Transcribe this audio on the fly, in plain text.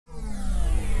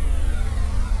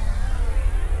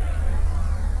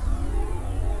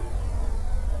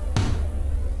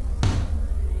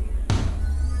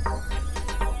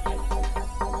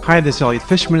Hi, this is Elliot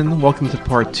Fishman. Welcome to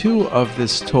part 2 of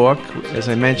this talk. As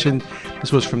I mentioned,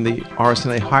 this was from the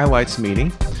RSNA Highlights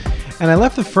meeting. And I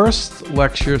left the first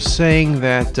lecture saying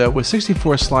that with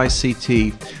 64 slice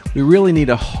CT, we really need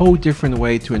a whole different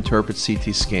way to interpret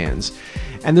CT scans.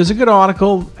 And there's a good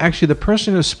article. Actually, the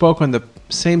person who spoke on the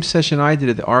same session I did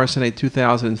at the RSNA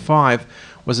 2005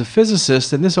 was a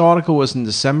physicist, and this article was in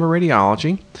December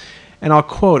Radiology. And I'll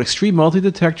quote, "Extreme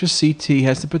multi-detector CT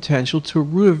has the potential to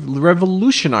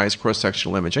revolutionize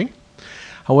cross-sectional imaging.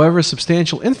 However,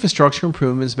 substantial infrastructure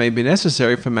improvements may be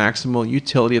necessary for maximal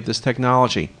utility of this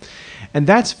technology." And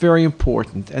that's very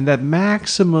important. And that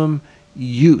maximum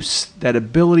use, that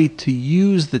ability to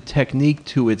use the technique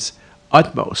to its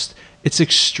utmost, it's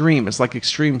extreme. It's like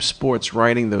extreme sports,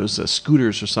 riding those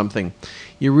scooters or something.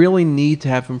 You really need to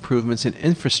have improvements in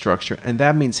infrastructure, and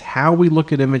that means how we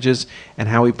look at images and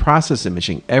how we process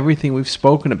imaging, everything we've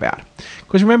spoken about.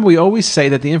 Because remember, we always say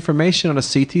that the information on a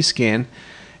CT scan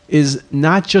is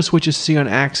not just what you see on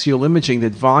axial imaging,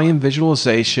 that volume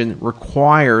visualization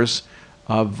requires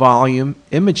volume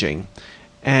imaging.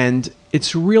 And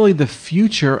it's really the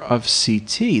future of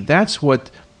CT. That's what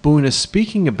Boone is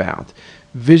speaking about.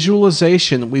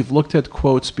 Visualization, we've looked at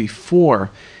quotes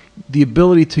before, the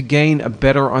ability to gain a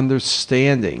better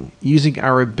understanding, using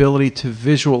our ability to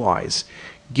visualize,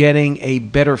 getting a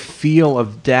better feel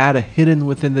of data hidden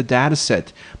within the data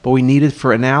set, but we need it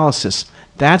for analysis.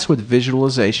 That's what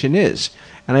visualization is.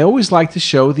 And I always like to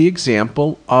show the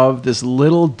example of this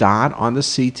little dot on the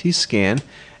CT scan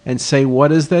and say,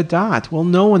 what is that dot? Well,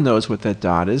 no one knows what that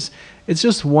dot is. It's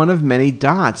just one of many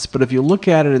dots, but if you look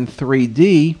at it in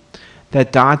 3D,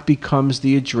 that dot becomes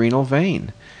the adrenal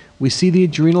vein. We see the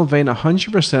adrenal vein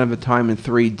 100% of the time in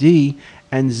 3D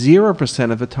and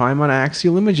 0% of the time on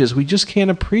axial images. We just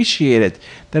can't appreciate it.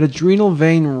 That adrenal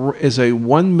vein is a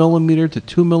 1 millimeter to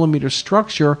 2 millimeter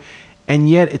structure, and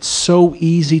yet it's so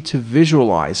easy to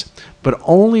visualize, but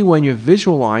only when you're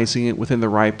visualizing it within the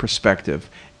right perspective.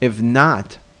 If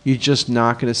not, you're just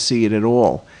not going to see it at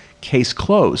all. Case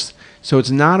closed. So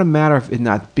it's not a matter of it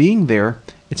not being there,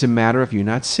 it's a matter of you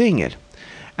not seeing it.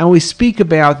 And we speak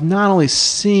about not only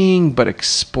seeing, but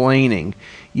explaining.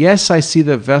 Yes, I see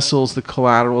the vessels, the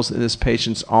collaterals in this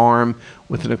patient's arm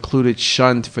with an occluded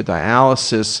shunt for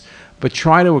dialysis, but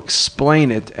try to explain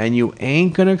it, and you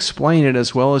ain't going to explain it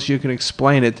as well as you can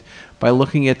explain it by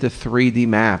looking at the 3D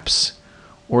maps,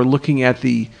 or looking at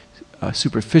the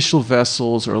superficial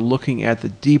vessels, or looking at the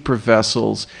deeper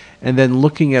vessels, and then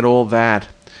looking at all that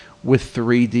with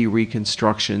 3D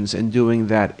reconstructions and doing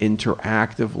that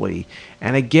interactively.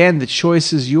 And again, the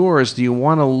choice is yours. Do you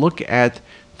want to look at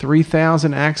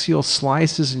 3,000 axial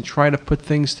slices and try to put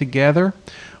things together?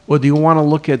 Or do you want to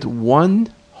look at one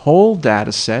whole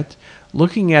data set,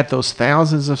 looking at those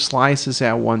thousands of slices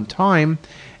at one time,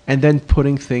 and then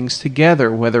putting things together,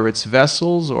 whether it's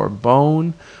vessels or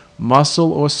bone,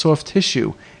 muscle, or soft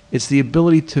tissue? It's the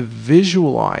ability to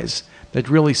visualize that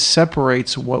really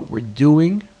separates what we're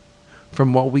doing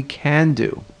from what we can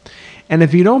do. And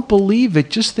if you don't believe it,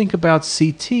 just think about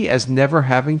CT as never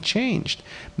having changed.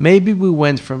 Maybe we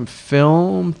went from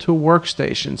film to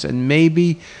workstations, and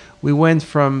maybe we went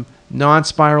from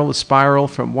non-spiral to spiral,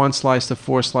 from 1 slice to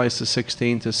 4 slice to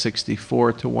 16 to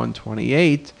 64 to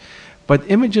 128, but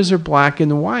images are black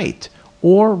and white.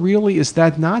 Or really, is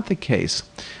that not the case?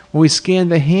 When we scan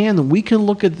the hand, we can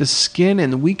look at the skin,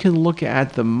 and we can look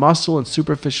at the muscle and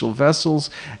superficial vessels,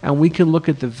 and we can look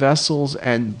at the vessels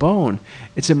and bone.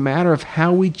 It's a matter of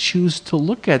how we choose to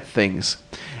look at things.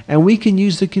 And we can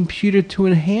use the computer to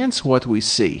enhance what we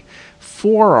see.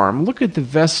 Forearm, look at the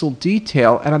vessel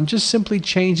detail, and I'm just simply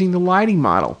changing the lighting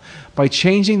model. By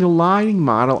changing the lighting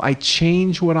model, I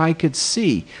change what I could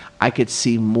see. I could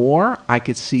see more, I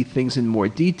could see things in more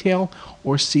detail,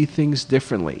 or see things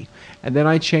differently. And then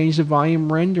I change the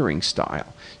volume rendering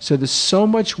style. So there's so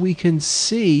much we can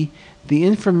see. The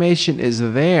information is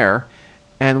there,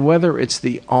 and whether it's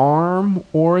the arm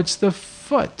or it's the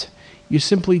foot, you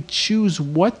simply choose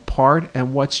what part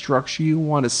and what structure you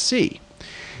want to see.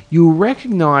 You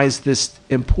recognize this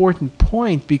important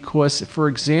point because, for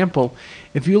example,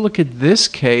 if you look at this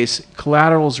case,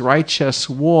 collateral's right chest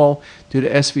wall due to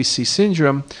SVC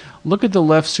syndrome, look at the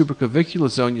left supraclavicular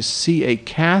zone, you see a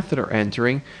catheter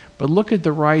entering, but look at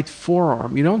the right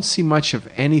forearm, you don't see much of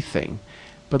anything.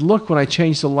 But look, when I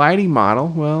change the lighting model,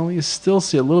 well, you still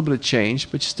see a little bit of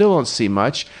change, but you still don't see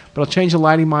much. But I'll change the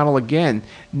lighting model again.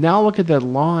 Now look at that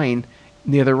line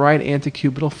near the right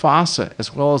antecubital fossa,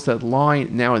 as well as that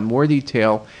line now in more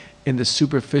detail in the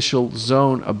superficial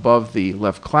zone above the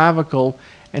left clavicle,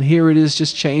 and here it is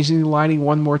just changing the lighting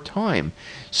one more time.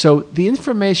 So the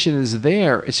information is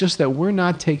there, it's just that we're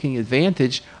not taking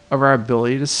advantage of our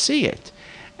ability to see it.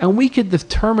 And we can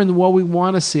determine what we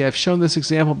want to see. I've shown this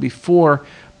example before,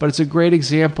 but it's a great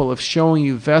example of showing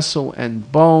you vessel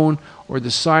and bone, or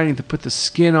deciding to put the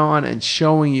skin on and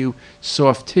showing you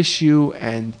soft tissue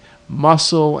and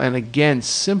muscle, and again,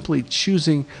 simply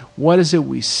choosing what is it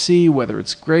we see, whether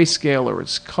it's grayscale or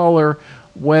it's color,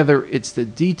 whether it's the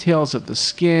details of the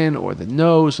skin or the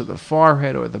nose or the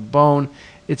forehead or the bone.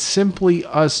 It's simply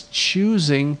us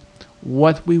choosing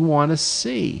what we want to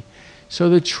see. So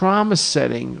the trauma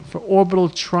setting for orbital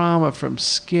trauma, from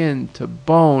skin to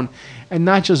bone, and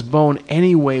not just bone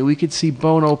anyway. We could see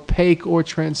bone opaque or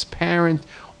transparent,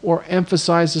 or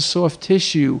emphasize the soft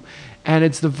tissue. And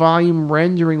it's the volume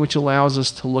rendering which allows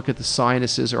us to look at the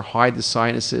sinuses or hide the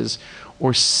sinuses,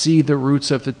 or see the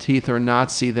roots of the teeth or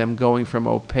not see them, going from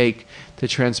opaque to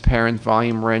transparent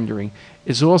volume rendering.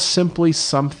 Is all simply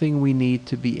something we need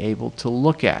to be able to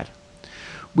look at.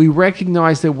 We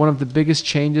recognize that one of the biggest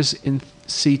changes in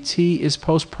CT is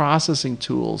post-processing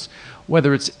tools,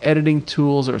 whether it's editing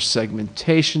tools or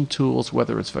segmentation tools,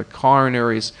 whether it's for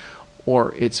coronaries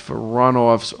or it's for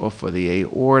runoffs or for the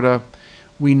aorta.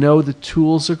 We know the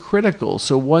tools are critical.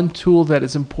 So one tool that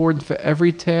is important for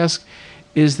every task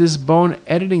is this bone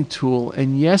editing tool.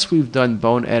 And yes, we've done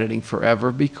bone editing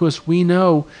forever because we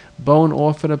know bone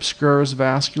often obscures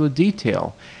vascular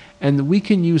detail. And we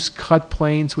can use cut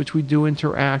planes, which we do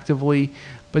interactively,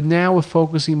 but now we're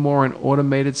focusing more on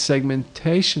automated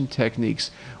segmentation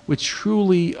techniques, which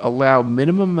truly allow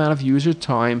minimum amount of user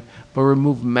time, but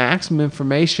remove maximum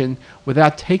information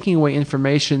without taking away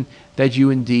information that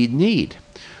you indeed need.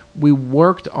 We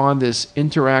worked on this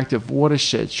interactive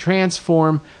watershed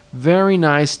transform, very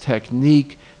nice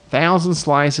technique, 1,000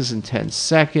 slices in 10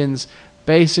 seconds.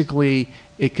 Basically,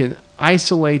 it can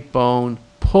isolate bone,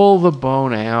 pull the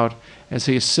bone out, and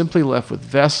so you're simply left with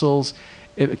vessels.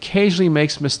 It occasionally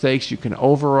makes mistakes. You can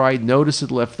override. Notice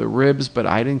it left the ribs, but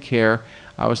I didn't care.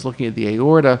 I was looking at the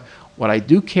aorta. What I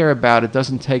do care about, it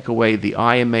doesn't take away the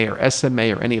IMA or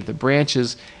SMA or any of the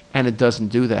branches, and it doesn't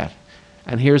do that.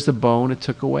 And here's the bone it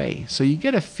took away. So you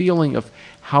get a feeling of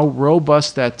how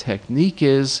robust that technique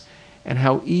is and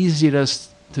how easy it is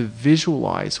to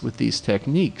visualize with these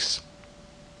techniques.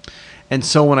 And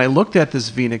so when I looked at this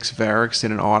Venix Varix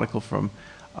in an article from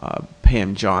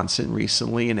Pam Johnson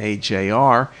recently in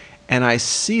AJR, and I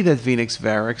see that Venix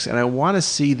Varix, and I want to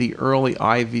see the early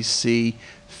IVC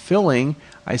filling,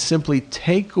 I simply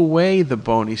take away the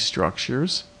bony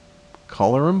structures,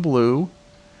 color in blue,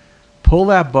 pull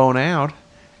that bone out,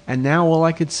 and now all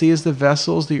I could see is the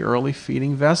vessels, the early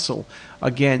feeding vessel.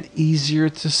 Again, easier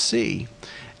to see.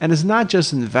 And it's not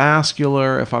just in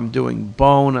vascular. If I'm doing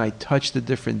bone, I touch the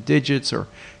different digits or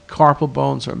carpal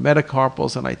bones or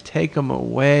metacarpals, and I take them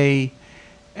away,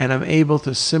 and I'm able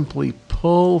to simply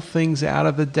pull things out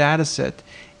of the data set,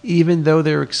 even though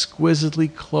they're exquisitely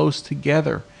close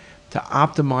together, to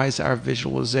optimize our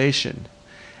visualization.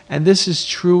 And this is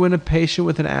true in a patient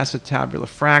with an acetabular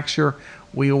fracture.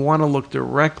 We want to look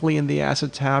directly in the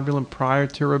acetabulum prior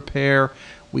to repair.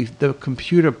 The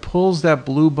computer pulls that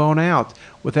blue bone out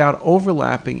without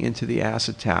overlapping into the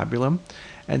acetabulum.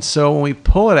 And so when we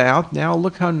pull it out, now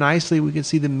look how nicely we can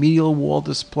see the medial wall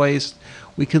displaced.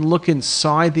 We can look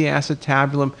inside the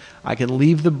acetabulum. I can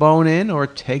leave the bone in or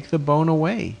take the bone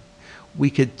away. We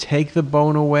could take the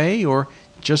bone away or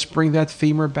just bring that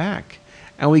femur back.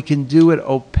 And we can do it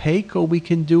opaque or we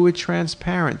can do it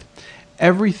transparent.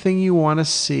 Everything you want to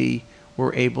see,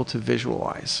 we're able to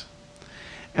visualize.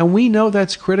 And we know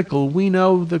that's critical. We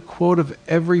know the quote of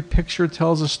 "every picture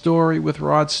tells a story" with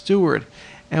Rod Stewart.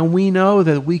 And we know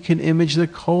that we can image the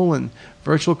colon.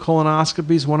 Virtual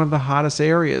colonoscopy is one of the hottest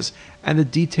areas, and the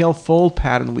detailed fold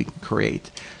pattern we can create.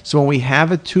 So when we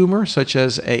have a tumor, such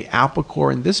as a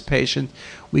alpha-core in this patient,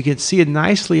 we can see it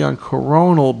nicely on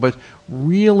coronal, but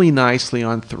really nicely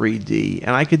on 3D.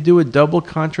 And I could do a double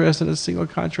contrast and a single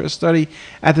contrast study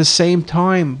at the same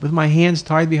time with my hands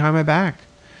tied behind my back.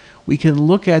 We can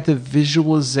look at the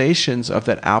visualizations of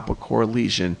that alpha-core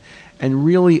lesion and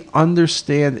really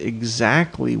understand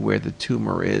exactly where the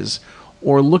tumor is,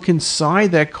 or look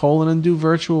inside that colon and do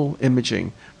virtual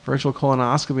imaging, virtual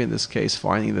colonoscopy in this case,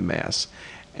 finding the mass.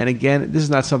 And again, this is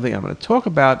not something I'm going to talk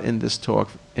about in this talk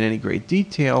in any great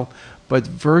detail, but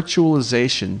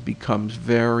virtualization becomes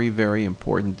very, very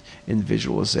important in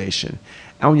visualization.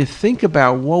 And when you think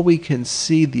about what we can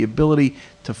see, the ability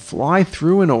to fly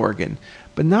through an organ,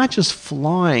 but not just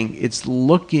flying, it's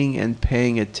looking and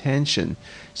paying attention.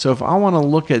 So if I want to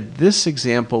look at this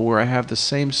example where I have the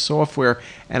same software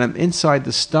and I'm inside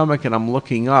the stomach and I'm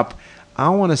looking up, I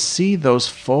want to see those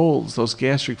folds, those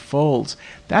gastric folds.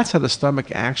 That's how the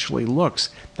stomach actually looks.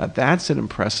 Now that's an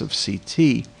impressive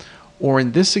CT. Or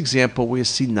in this example, we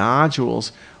see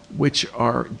nodules, which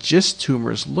are GIST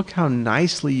tumors. Look how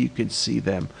nicely you can see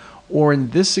them. Or in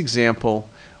this example,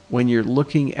 when you're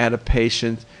looking at a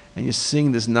patient and you're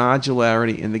seeing this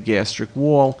nodularity in the gastric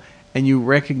wall, and you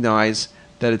recognize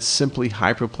that it's simply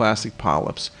hyperplastic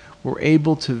polyps. We're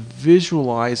able to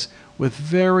visualize with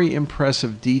very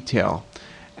impressive detail.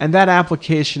 And that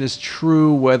application is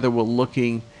true whether we're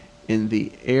looking in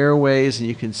the airways, and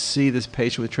you can see this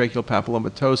patient with tracheal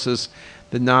papillomatosis,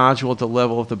 the nodule at the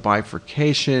level of the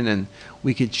bifurcation, and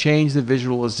we can change the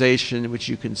visualization, which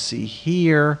you can see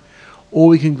here, or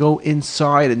we can go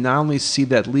inside and not only see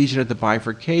that lesion at the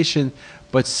bifurcation,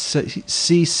 but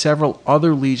see several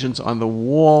other lesions on the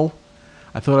wall.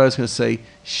 I thought I was going to say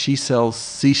she sells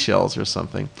seashells or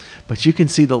something, but you can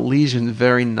see the lesion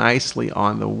very nicely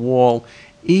on the wall,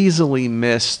 easily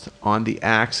missed on the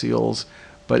axials,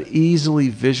 but easily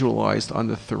visualized on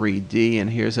the 3D,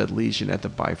 and here's that lesion at the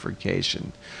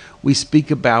bifurcation. We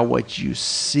speak about what you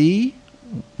see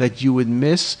that you would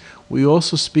miss. We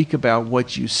also speak about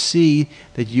what you see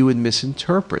that you would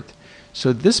misinterpret.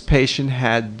 So this patient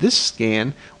had this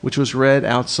scan, which was read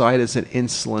outside as an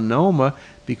insulinoma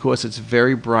because it's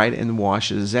very bright and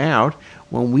washes out.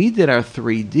 When we did our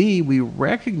 3D, we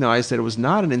recognized that it was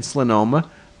not an insulinoma,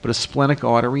 but a splenic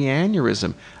artery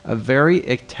aneurysm, a very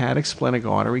ectatic splenic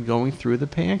artery going through the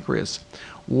pancreas.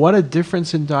 What a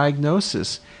difference in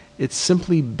diagnosis. It's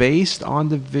simply based on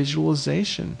the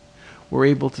visualization. We're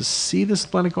able to see the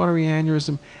splenic artery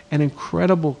aneurysm, an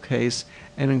incredible case,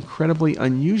 an incredibly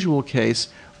unusual case,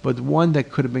 but one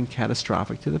that could have been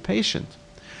catastrophic to the patient.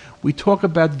 We talk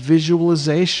about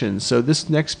visualization. So this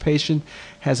next patient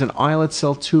has an islet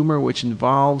cell tumor which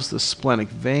involves the splenic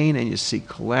vein, and you see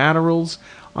collaterals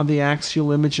on the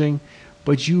axial imaging,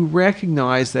 but you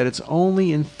recognize that it's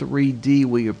only in 3D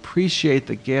we appreciate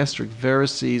the gastric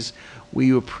varices,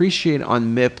 we appreciate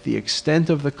on MIP the extent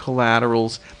of the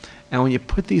collaterals, and when you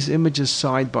put these images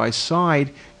side by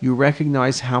side, you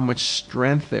recognize how much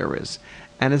strength there is.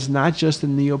 And it's not just the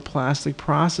neoplastic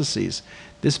processes.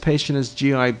 This patient has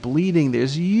GI bleeding.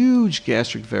 There's huge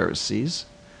gastric varices,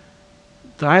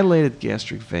 dilated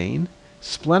gastric vein,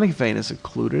 splenic vein is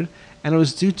occluded, and it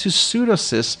was due to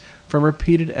pseudocysts from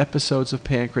repeated episodes of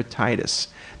pancreatitis.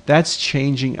 That's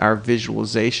changing our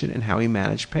visualization and how we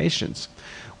manage patients.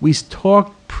 We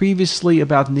talked previously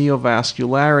about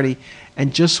neovascularity,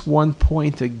 and just one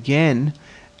point again,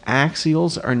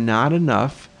 axials are not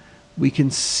enough. We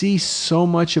can see so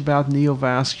much about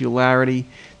neovascularity,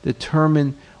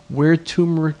 determine where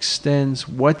tumor extends,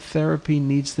 what therapy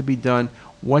needs to be done,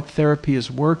 what therapy is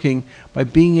working, by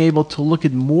being able to look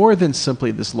at more than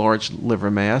simply this large liver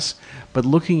mass, but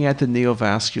looking at the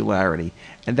neovascularity.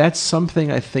 And that's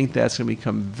something I think that's going to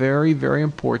become very, very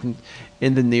important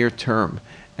in the near term.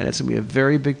 And it's going to be a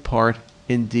very big part,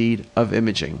 indeed, of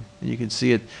imaging. And you can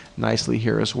see it nicely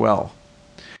here as well.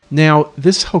 Now,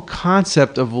 this whole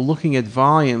concept of looking at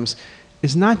volumes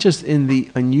is not just in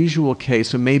the unusual case,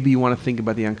 so maybe you want to think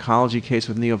about the oncology case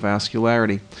with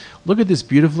neovascularity. Look at this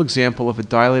beautiful example of a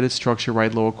dilated structure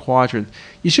right lower quadrant.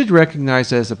 You should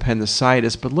recognize it as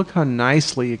appendicitis, but look how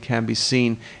nicely it can be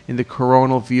seen in the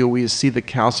coronal view, where you see the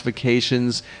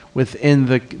calcifications within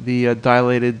the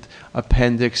dilated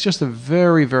appendix. Just a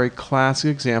very, very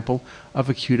classic example of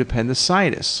acute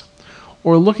appendicitis.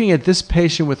 Or looking at this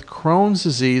patient with Crohn's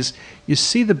disease, you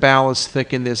see the bowel is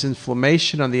thickened, there's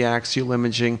inflammation on the axial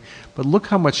imaging, but look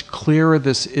how much clearer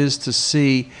this is to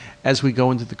see as we go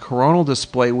into the coronal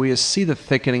display, where you see the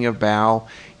thickening of bowel,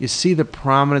 you see the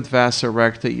prominent vasa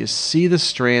recta, you see the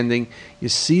stranding, you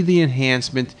see the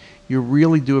enhancement. You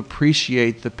really do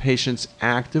appreciate the patient's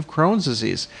active Crohn's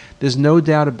disease. There's no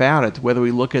doubt about it, whether we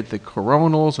look at the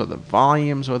coronals or the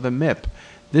volumes or the MIP.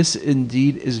 This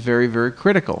indeed is very, very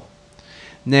critical.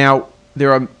 Now,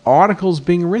 there are articles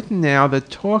being written now that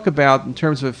talk about, in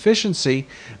terms of efficiency,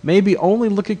 maybe only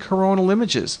look at coronal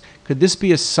images. Could this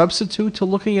be a substitute to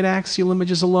looking at axial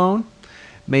images alone?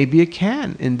 Maybe it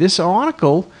can. In this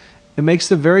article, it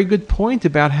makes a very good point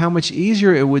about how much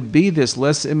easier it would be. There's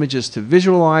less images to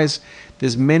visualize,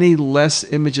 there's many less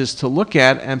images to look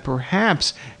at, and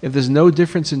perhaps if there's no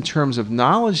difference in terms of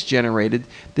knowledge generated,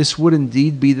 this would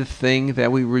indeed be the thing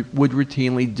that we would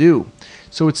routinely do.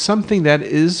 So it's something that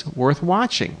is worth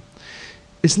watching.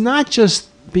 It's not just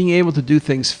being able to do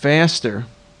things faster.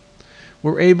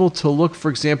 We're able to look, for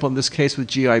example, in this case with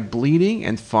GI bleeding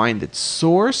and find its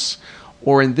source,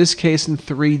 or in this case in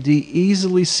 3D,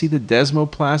 easily see the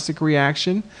desmoplastic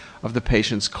reaction of the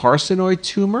patient's carcinoid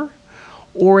tumor,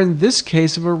 Or in this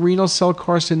case of a renal cell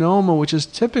carcinoma, which is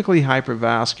typically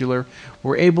hypervascular,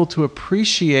 we're able to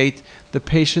appreciate the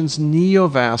patient's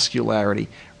neovascularity,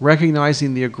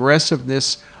 recognizing the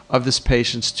aggressiveness of this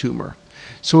patient's tumor.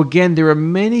 So again, there are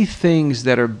many things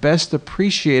that are best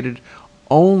appreciated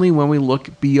only when we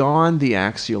look beyond the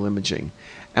axial imaging.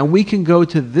 And we can go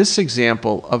to this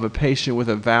example of a patient with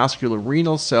a vascular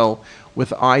renal cell with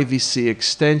IVC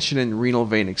extension and renal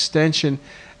vein extension,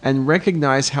 and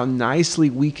recognize how nicely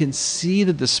we can see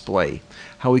the display,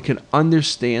 how we can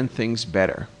understand things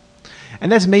better.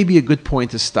 And that's maybe a good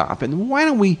point to stop. And why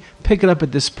don't we pick it up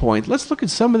at this point? Let's look at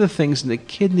some of the things in the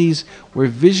kidneys where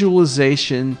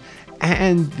visualization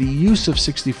and the use of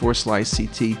 64-slice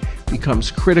CT becomes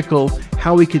critical,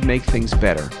 how we could make things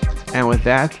better. And with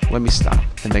that, let me stop.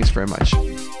 And thanks very much.